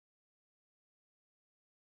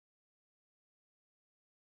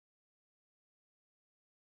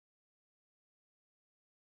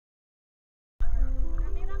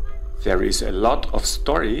There is a lot of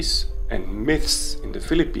stories and myths in the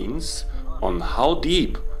Philippines on how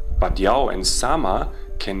deep Kadayawan and Sama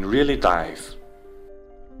can really dive.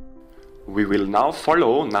 We will now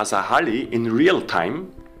follow Nazahali in real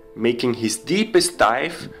time, making his deepest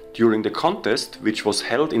dive during the contest, which was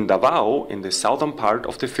held in Davao in the southern part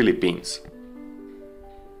of the Philippines.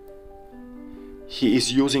 He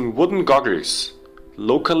is using wooden goggles,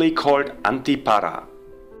 locally called antipara.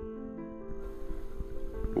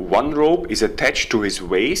 One rope is attached to his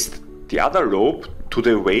waist, the other rope to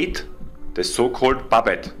the weight, the so-called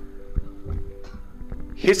babet.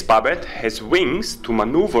 His babet has wings to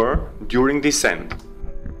maneuver during descent.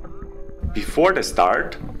 Before the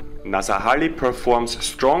start, Nazahali performs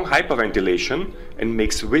strong hyperventilation and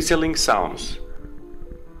makes whistling sounds.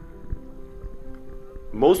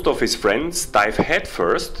 Most of his friends dive head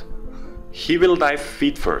first. He will dive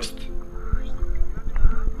feet first.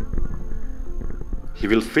 He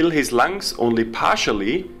will fill his lungs only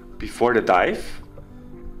partially before the dive.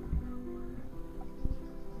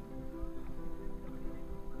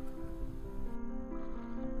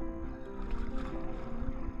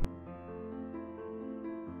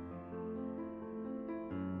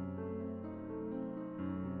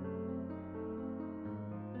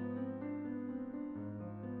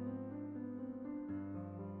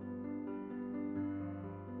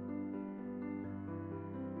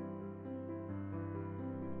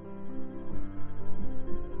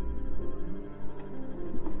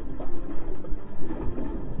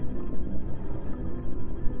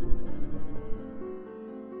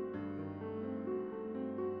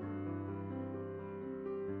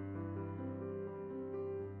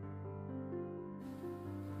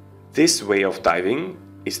 This way of diving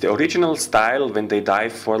is the original style when they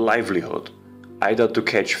dive for livelihood, either to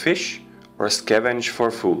catch fish or scavenge for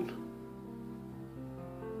food.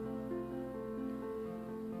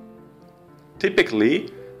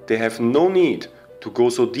 Typically, they have no need to go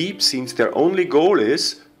so deep since their only goal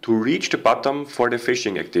is to reach the bottom for the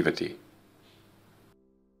fishing activity.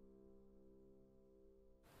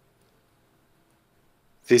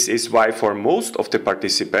 This is why for most of the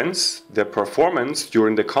participants, their performance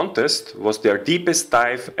during the contest was their deepest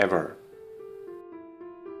dive ever.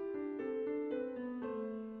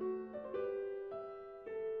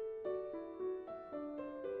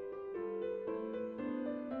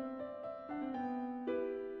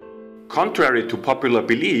 Contrary to popular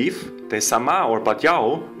belief, the Sama or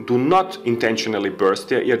Kadayaw do not intentionally burst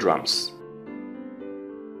their eardrums.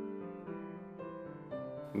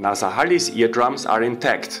 Nazahali's eardrums are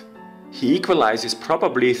intact. He equalizes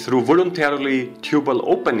probably through voluntarily tubal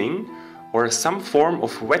opening or some form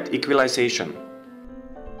of wet equalization.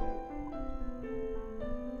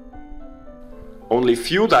 Only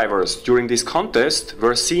few divers during this contest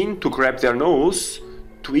were seen to grab their nose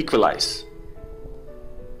to equalize.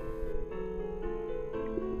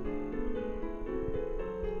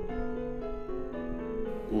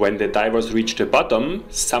 When the divers reach the bottom,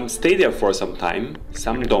 some stay there for some time,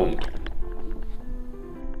 some don't.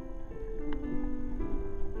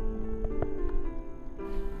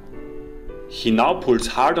 He now pulls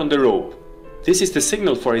hard on the rope. This is the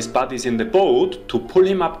signal for his buddies in the boat to pull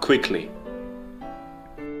him up quickly.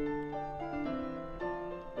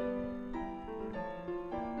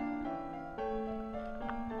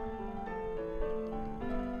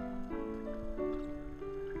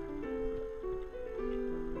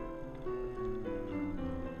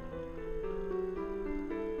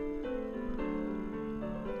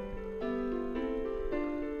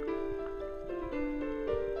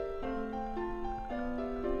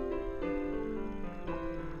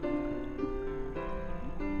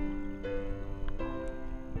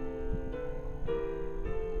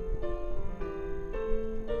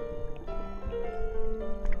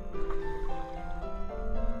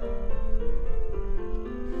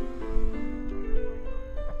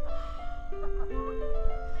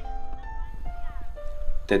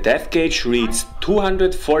 The depth gauge reads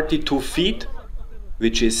 242 feet,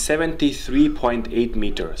 which is 73.8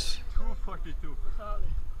 meters.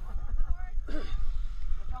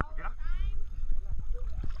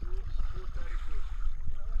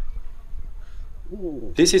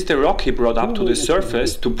 This is the rock he brought up to the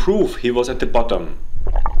surface to prove he was at the bottom.